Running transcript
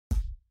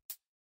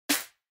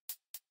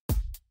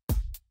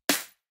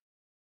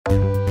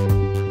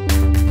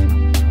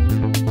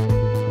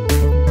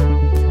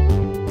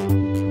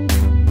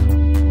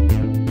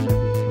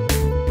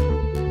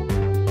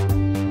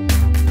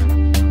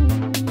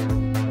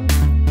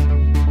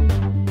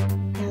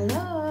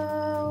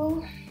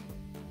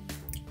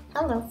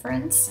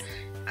friends,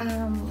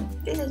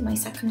 this is my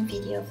second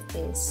video of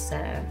this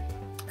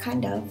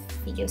kind of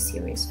video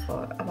series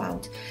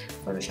about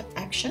Photoshop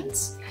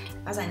actions.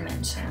 As I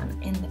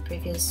mentioned in the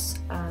previous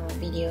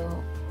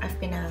video, I've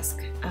been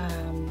asked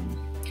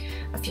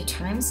a few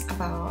times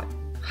about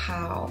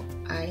how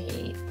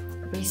I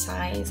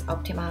resize,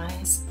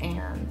 optimize,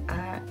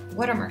 and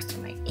watermark to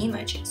my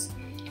images.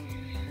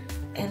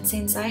 And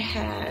since I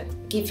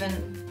had given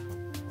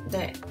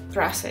the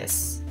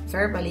process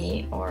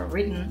verbally or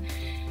written,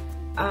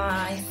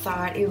 I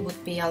thought it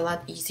would be a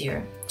lot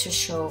easier to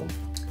show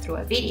through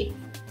a video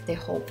the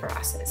whole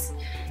process.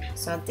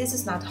 So this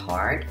is not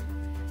hard.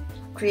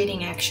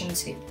 Creating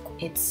actions,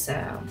 it's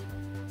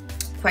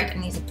quite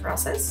an easy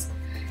process.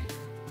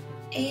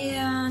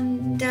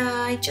 And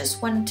I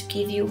just wanted to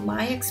give you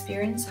my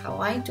experience, how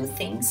I do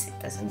things.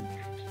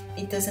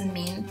 It doesn't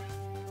mean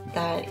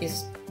that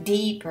is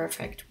the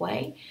perfect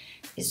way.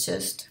 It's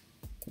just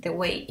the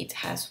way it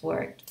has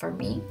worked for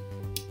me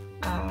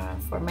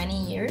for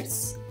many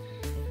years.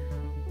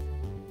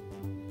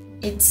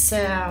 It's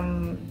I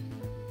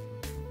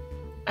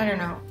don't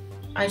know,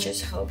 I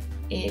just hope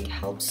it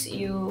helps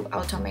you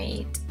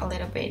automate a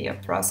little bit your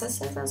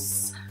processes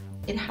as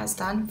it has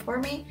done for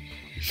me,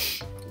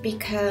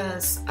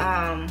 because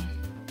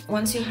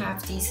once you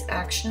have these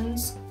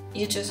actions,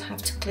 you just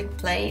have to click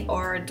play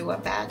or do a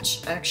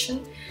batch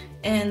action,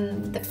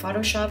 and the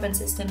Photoshop and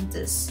system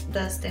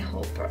does the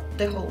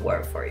whole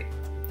work for you.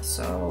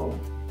 So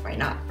why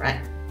not,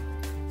 right?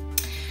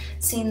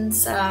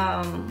 Since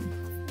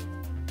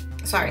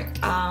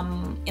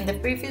in the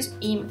previous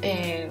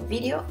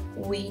video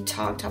we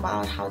talked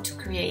about how to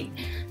create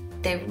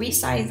the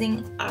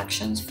resizing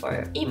actions for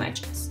your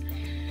images.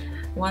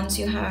 Once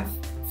you have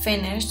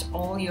finished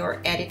all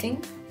your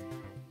editing,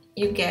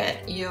 you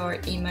get your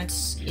image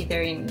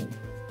either in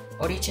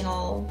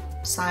original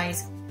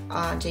size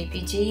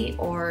JPG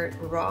or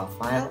RAW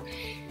file,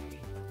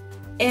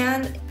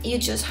 and you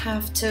just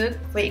have to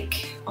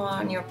click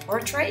on your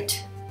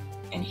portrait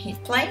and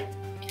hit play,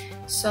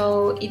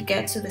 so it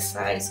gets to the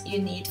size you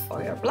need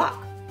for your blog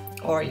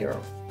or your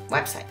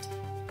website.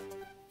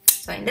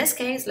 So in this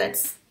case,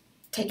 let's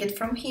take it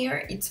from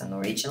here. It's an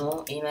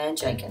original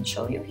image, I can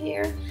show you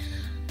here.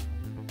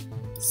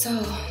 So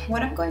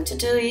what I'm going to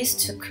do is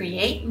to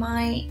create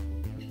my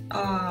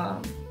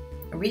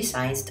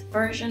resized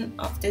version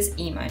of this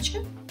image.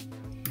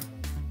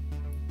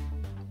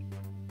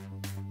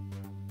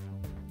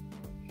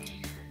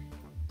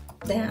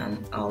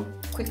 Then I'll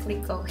quickly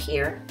go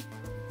here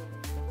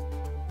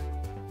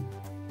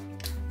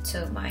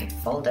to my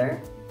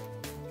folder,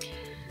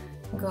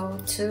 go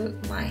to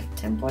my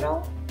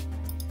temporal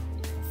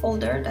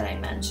folder that I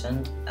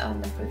mentioned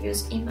on the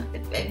previous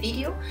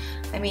video.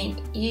 I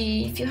mean,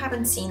 if you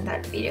haven't seen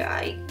that video,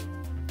 I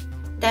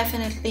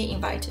definitely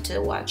invite you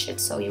to watch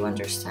it so you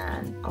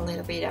understand a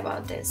little bit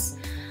about this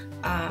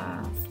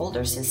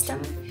folder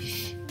system.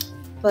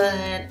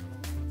 But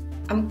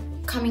I'm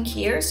coming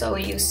here, so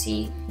you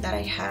see that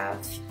I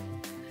have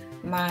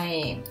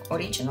my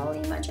original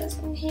images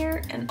in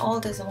here and all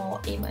the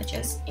small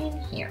images in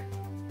here.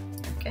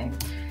 Okay,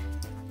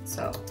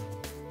 so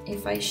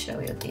if I show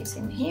you this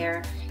in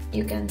here,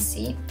 you can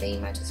see the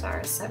images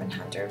are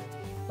 700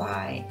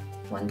 by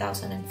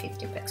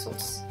 1050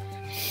 pixels.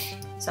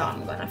 So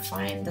I'm gonna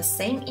find the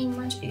same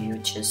image you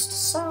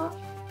just saw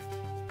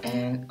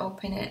and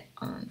open it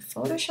on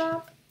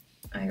Photoshop.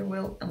 I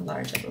will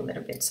enlarge it a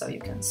little bit so you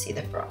can see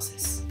the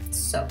process.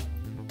 So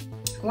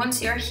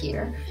once you're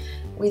here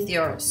with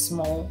your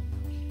small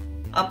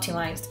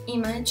optimized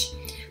image,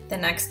 the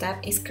next step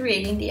is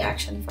creating the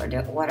action for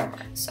the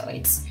watermark. So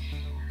it's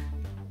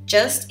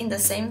just in the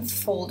same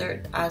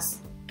folder as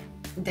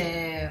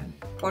the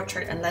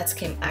portrait and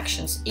landscape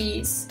actions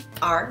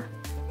are.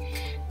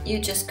 You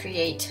just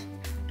create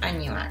a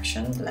new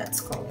action,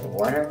 let's call it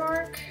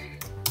watermark,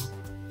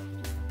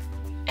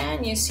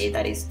 and you see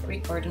that it's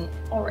recording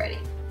already.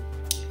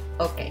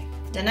 Okay,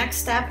 the next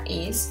step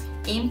is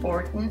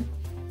importing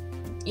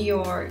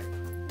your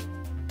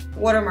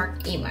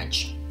watermark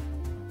image.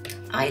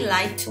 I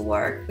like to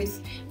work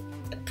with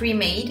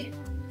pre-made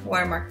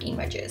watermark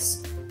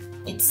images.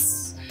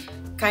 It's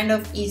kind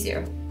of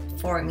easier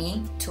for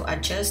me to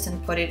adjust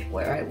and put it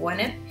where I want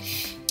it,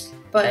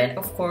 but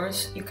of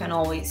course you can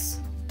always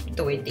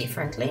do it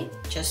differently,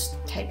 just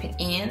type it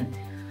in.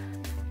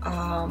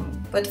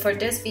 But for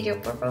this video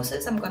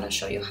purposes, I'm gonna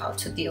show you how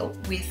to deal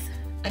with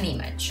an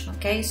image.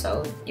 Okay,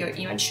 so your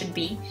image should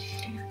be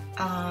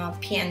a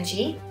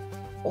PNG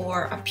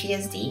or a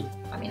PSD,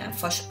 I mean a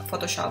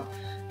Photoshop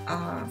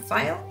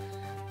file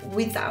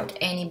without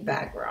any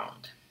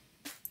background.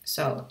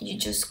 So you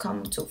just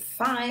come to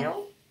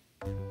File,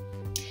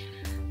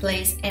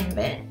 place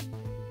Embed,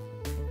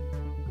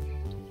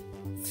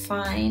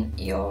 find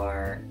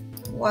your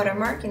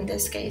watermark. In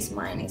this case,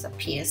 mine is a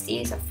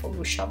PSD, it's a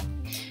Photoshop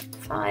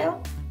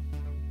file,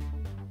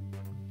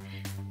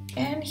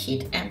 and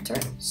hit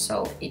Enter,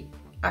 so it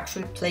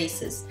actually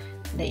places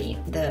the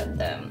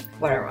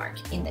watermark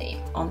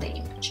on the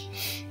image.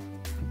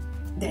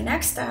 The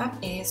next step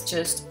is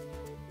just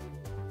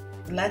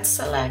let's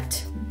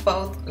select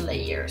both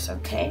layers,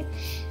 okay?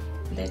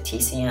 The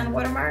TCN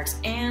watermarks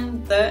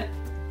and the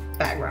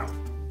background.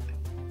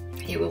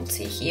 You will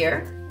see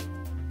here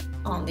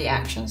on the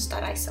actions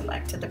that I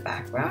selected the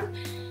background,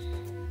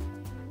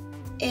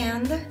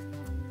 and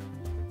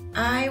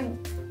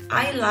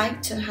I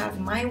like to have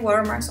my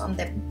watermarks on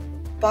the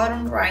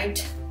bottom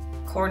right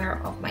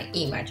corner of my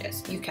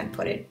images. You can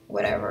put it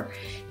whatever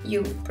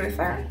you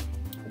prefer.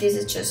 This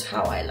is just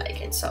how I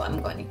like it. So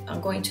I'm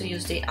going to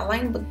use the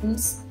align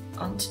buttons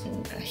on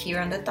here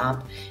on the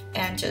top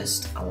and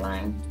just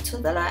align to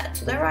the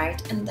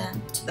right and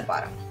then to the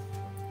bottom.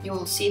 You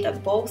will see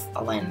that both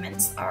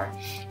alignments are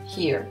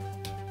here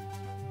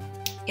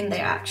in the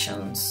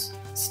actions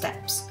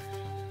steps.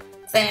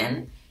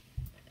 Then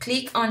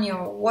click on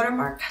your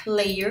watermark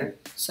layer,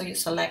 so you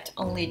select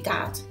only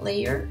that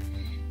layer,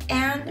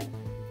 and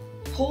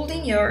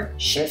holding your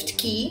shift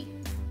key,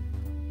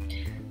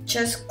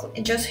 just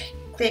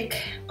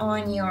click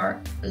on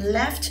your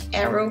left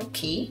arrow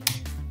key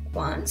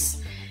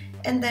once,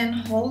 and then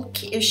hold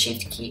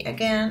shift key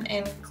again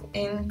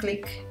and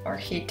click or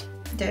hit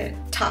the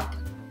top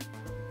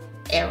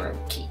arrow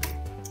key,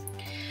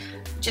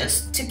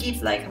 just to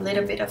give like a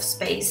little bit of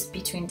space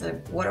between the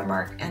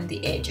watermark and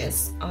the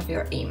edges of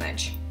your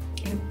image.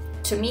 And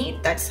to me,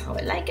 that's how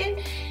I like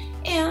it,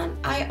 and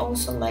I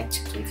also like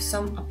to give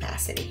some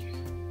opacity.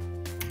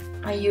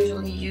 I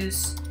usually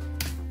use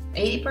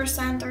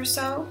 80% or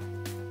so,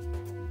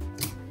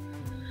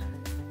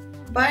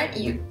 but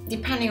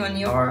depending on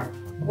your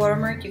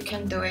watermark, you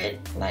can do it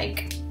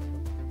like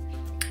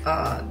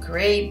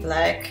gray,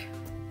 black,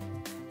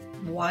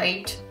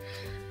 white.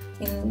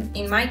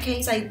 In my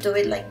case, I do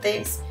it like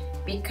this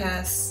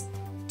because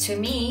to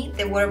me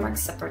the watermark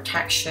is a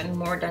protection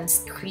more than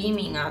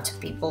screaming out to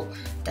people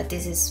that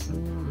this is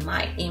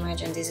my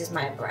image and this is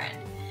my brand.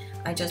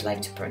 I just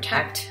like to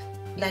protect,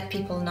 let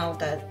people know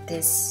that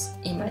this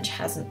image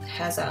has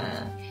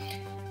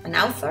an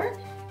author,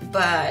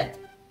 but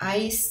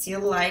I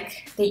still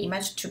like the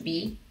image to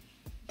be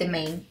the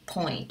main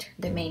point,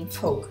 the main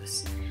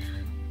focus.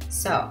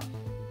 So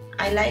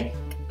I like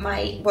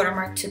my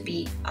watermark to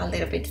be a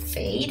little bit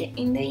fade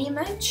in the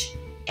image,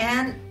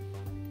 and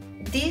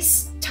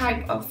this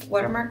type of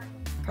watermark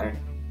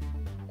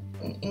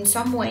in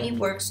some way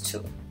works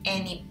to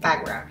any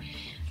background.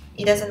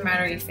 It doesn't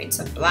matter if it's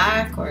a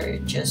black or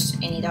just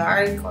any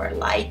dark or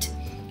light,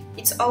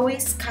 it's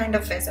always kind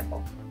of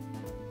visible.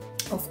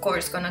 Of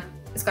course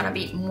it's gonna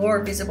be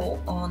more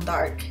visible on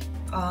dark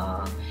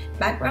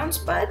backgrounds,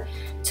 but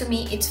to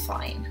me it's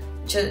fine.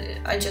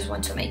 I just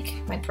want to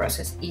make my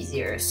process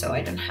easier so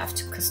I don't have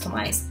to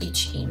customize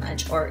each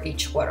image or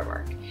each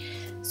watermark.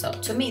 So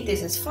to me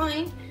this is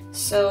fine,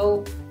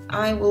 so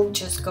I will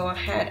just go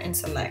ahead and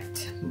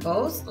select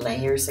both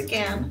layers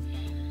again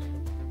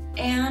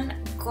and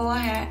go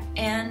ahead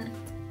and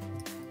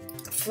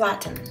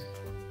flatten.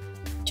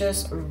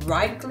 Just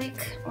right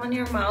click on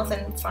your mouse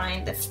and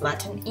find the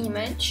flatten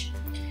image,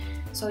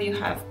 so you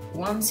have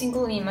one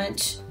single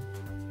image,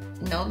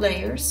 no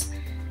layers,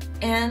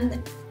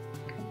 and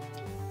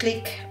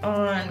click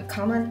on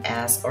Command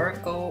S or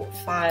go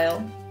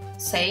File,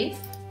 Save.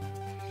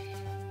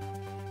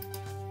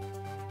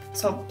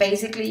 So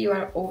basically you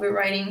are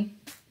overwriting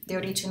the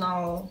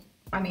original,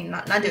 I mean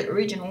not the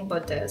original,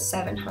 but the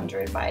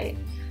 700 by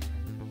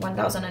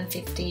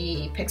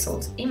 1050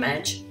 pixels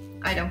image.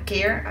 I don't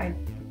care,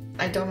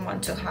 I don't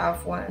want to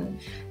have one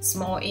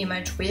small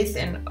image with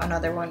and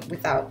another one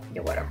without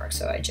the watermark,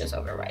 so I just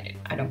overwrite it,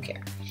 I don't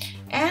care.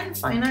 And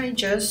finally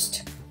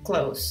just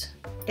close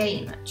the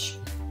image.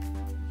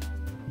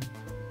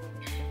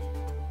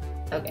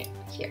 Okay,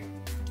 here.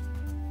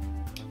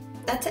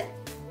 That's it.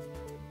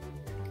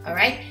 All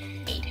right.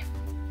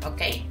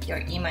 Okay, your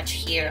image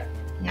here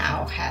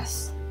now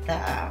has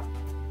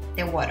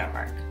the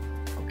watermark.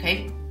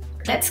 Okay,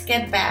 let's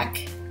get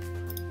back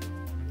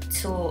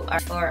to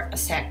for a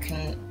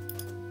second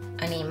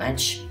an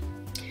image.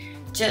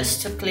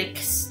 Just to click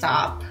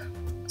stop,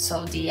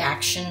 so the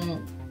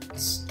action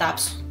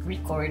stops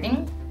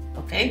recording.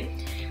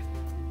 Okay.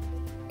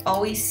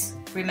 Always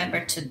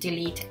remember to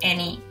delete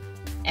any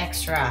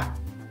extra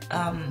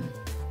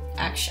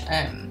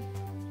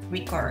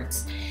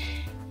records.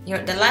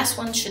 The last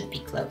one should be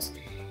closed.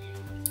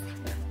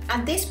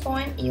 At this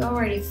point you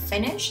already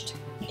finished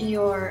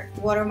your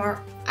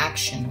watermark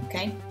action.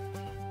 Okay,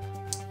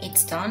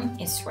 it's done,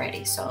 it's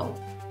ready. So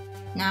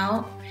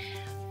now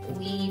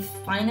we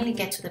finally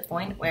get to the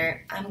point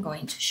where I'm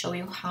going to show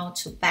you how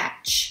to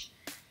batch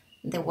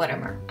the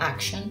watermark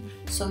action.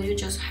 So you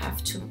just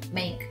have to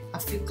make a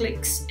few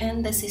clicks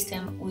and the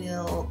system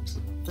will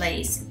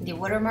place the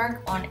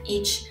watermark on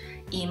each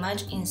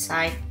image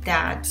inside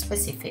that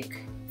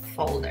specific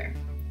folder.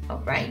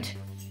 Alright,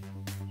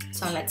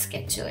 so let's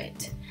get to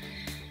it.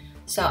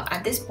 So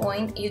at this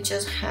point you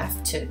just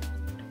have to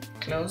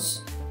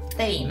close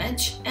the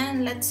image,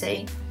 and let's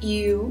say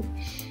you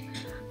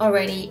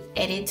already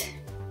edit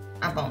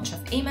a bunch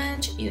of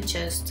image, you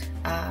just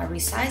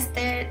resize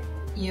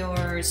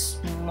your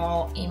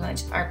small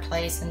image are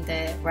placed in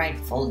the right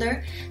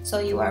folder, so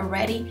you are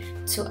ready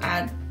to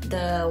add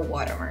the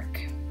watermark.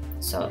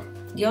 So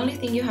the only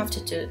thing you have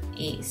to do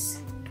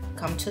is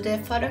come to the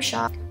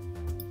Photoshop,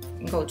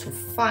 go to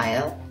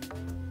File,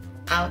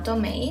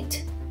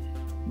 Automate,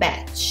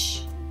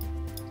 Batch,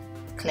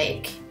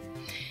 click,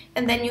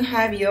 and then you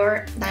have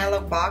your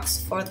dialog box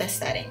for the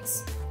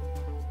settings.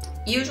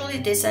 Usually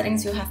these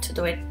settings you have to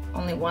do it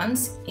only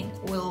once. It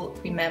will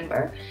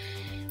remember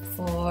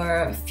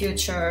for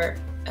future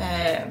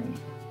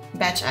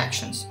batch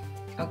actions,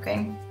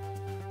 okay?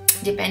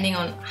 Depending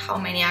on how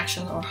many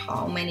actions or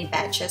how many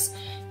batches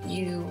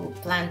you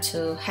plan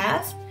to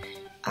have,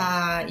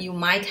 you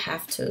might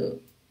have to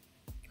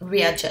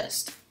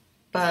readjust.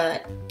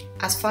 But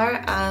as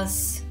far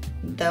as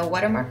the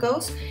watermark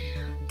goes,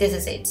 this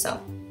is it. So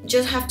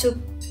just have to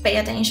pay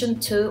attention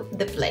to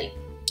the play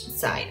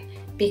side,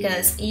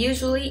 because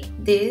usually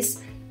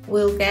this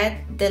will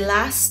get the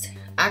last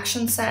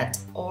action set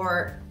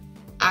or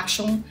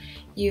action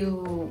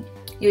you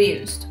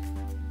used.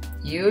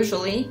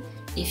 Usually,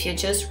 if you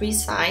just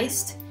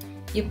resized,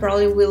 you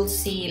probably will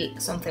see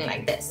something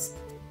like this,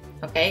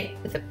 okay?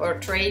 With the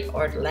portrait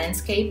or the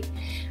landscape,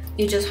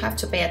 you just have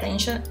to pay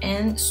attention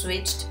and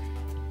switch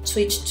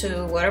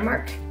to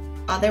watermark.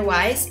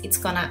 Otherwise, it's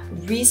gonna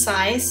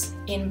resize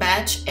in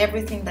batch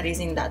everything that is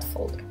in that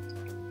folder.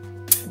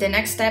 The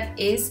next step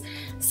is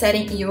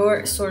setting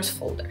your source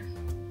folder.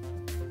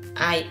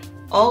 I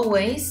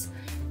always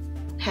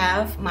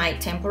have my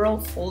temporal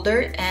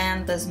folder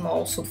and the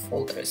small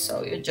subfolder.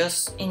 So you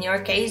just, in your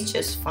case,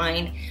 just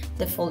find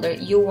the folder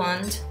you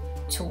want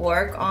to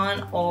work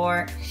on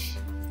or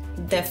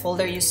the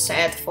folder you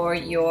set for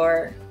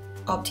your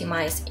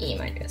optimized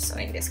images. So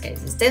in this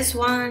case, it's this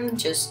one,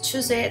 just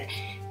choose it,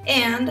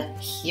 and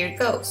here it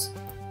goes.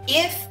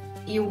 If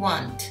you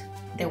want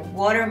the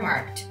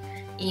watermarked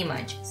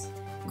images,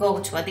 go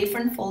to a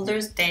different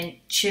folders, then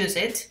choose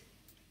it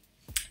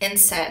and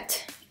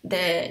set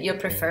your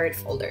preferred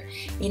folder.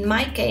 In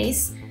my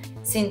case,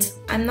 since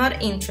I'm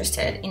not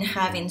interested in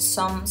having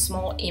some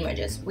small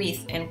images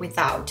with and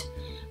without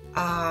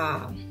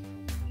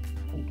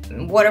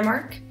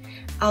watermark,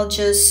 I'll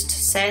just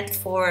set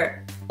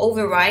for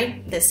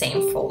override the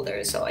same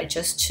folder. So I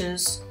just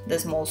choose the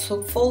small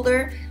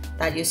subfolder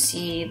that you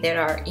see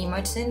there are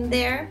images in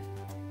there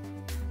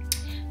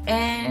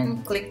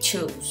and click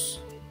choose.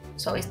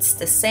 So it's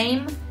the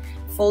same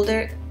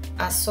folder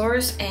as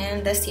source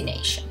and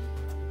destination.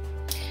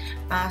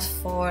 As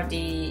for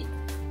the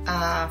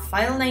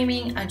file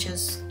naming, I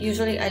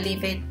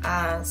leave it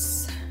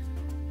as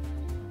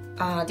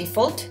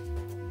default,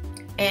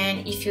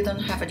 and if you don't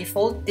have a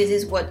default, this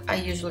is what I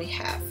usually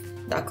have: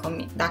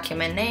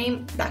 document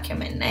name,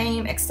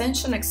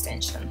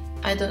 extension.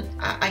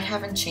 I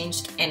haven't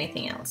changed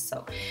anything else.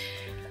 So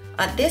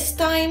at this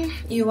time,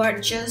 you are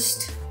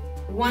just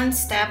one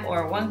step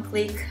or one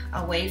click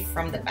away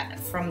from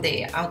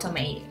the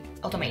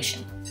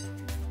automation.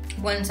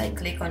 Once I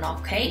click on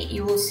OK,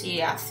 you will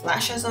see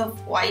flashes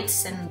of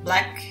whites and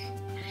black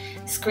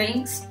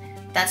screens.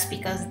 That's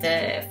because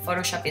the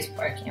Photoshop is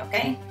working,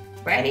 okay?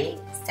 Ready,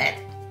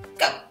 set,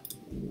 go!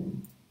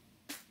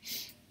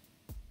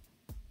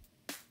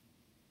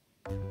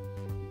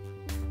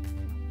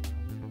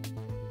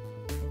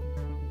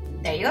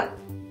 There you go.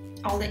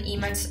 All the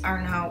images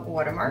are now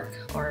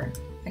watermarked, or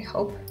I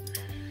hope.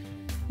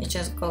 You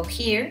just go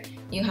here,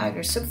 you have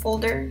your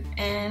subfolder,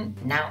 and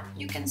now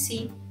you can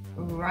see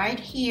right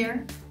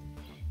here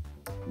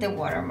the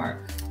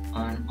watermark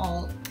on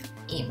all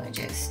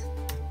images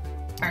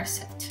are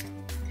set.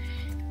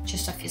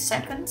 Just a few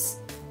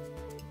seconds,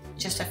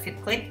 just a few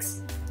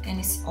clicks, and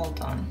it's all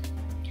done.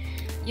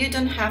 You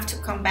don't have to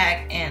come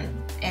back and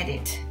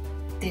edit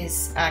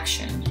this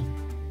action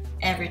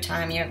every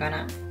time you're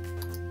gonna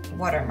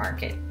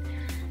watermark it.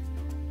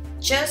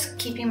 Just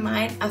keep in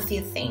mind a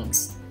few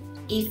things.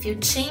 If you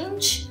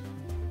change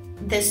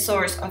the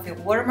source of your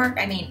watermark,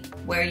 I mean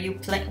when you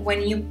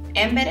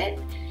embed it,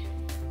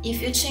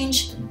 if you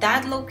change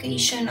that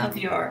location of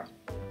your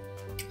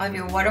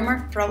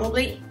watermark,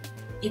 probably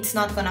it's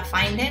not gonna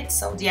find it,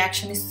 so the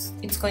action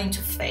it's going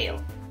to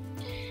fail.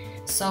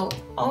 So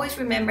always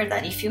remember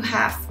that if you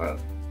have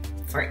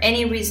for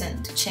any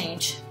reason to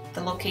change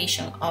the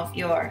location of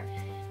your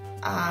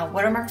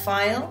watermark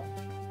file,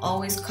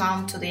 always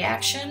come to the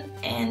action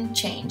and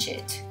change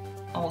it.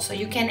 Also,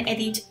 you can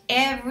edit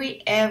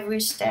every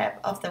step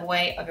of the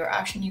way of your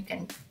action. You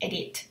can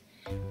edit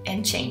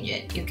and change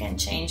it. You can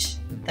change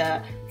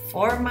the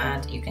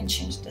format, you can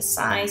change the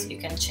size, you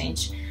can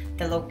change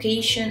the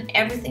location.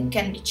 Everything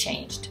can be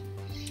changed.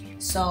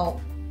 So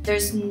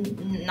there's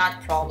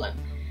not problem.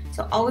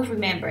 So always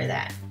remember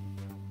that.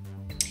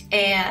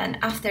 And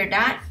after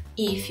that,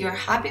 if you're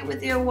happy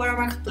with your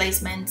watermark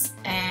placements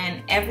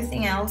and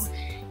everything else,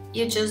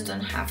 you just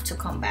don't have to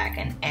come back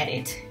and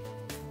edit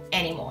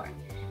anymore.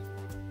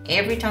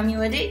 Every time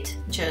you edit,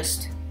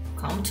 just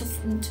come to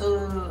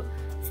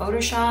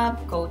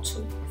Photoshop, go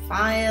to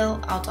File,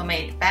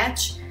 Automate,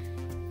 Batch,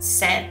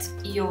 set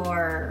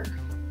your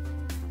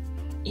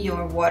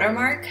your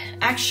watermark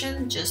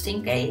action just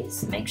in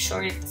case. Make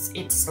sure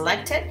it's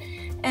selected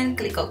and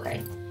click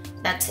OK.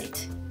 That's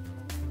it.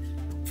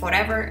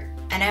 Forever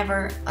and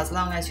ever, as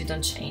long as you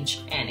don't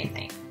change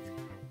anything.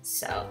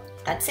 So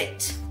that's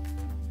it.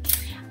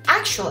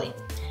 Actually,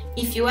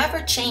 if you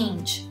ever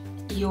change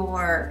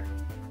your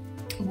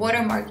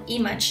watermark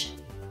image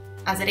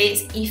as it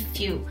is, if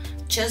you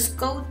just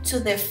go to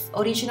the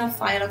original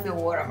file of your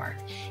watermark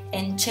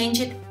and change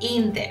it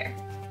in there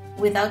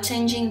without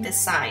changing the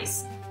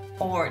size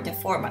or the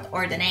format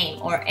or the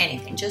name or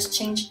anything, just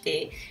change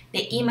the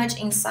image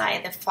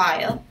inside the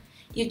file,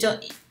 you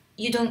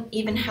don't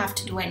even have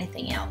to do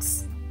anything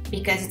else,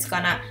 because it's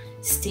gonna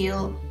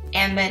still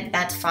embed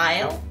that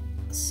file,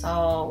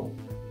 so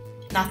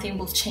nothing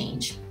will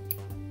change.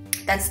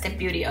 That's the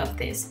beauty of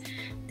this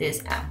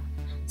app.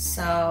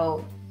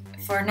 So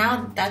for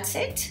now, that's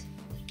it.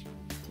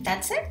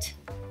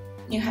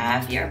 You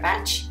have your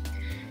badge.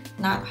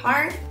 Not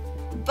hard,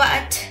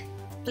 but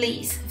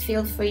please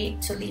feel free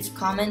to leave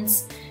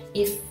comments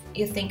if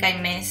you think I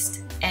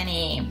missed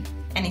any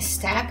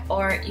step,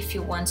 or if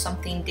you want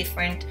something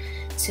different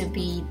to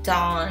be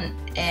done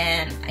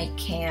and I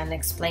can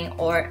explain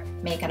or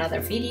make another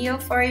video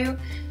for you.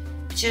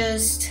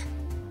 Just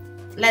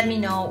let me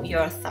know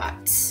your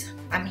thoughts.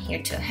 I'm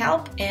here to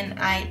help, and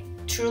I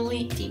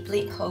truly,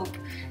 deeply hope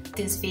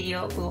this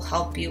video will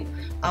help you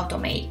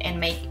automate and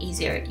make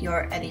easier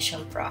your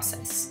edition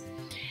process.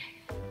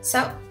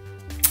 So,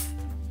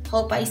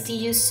 hope I see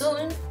you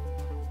soon,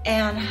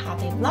 and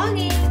happy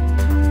vlogging!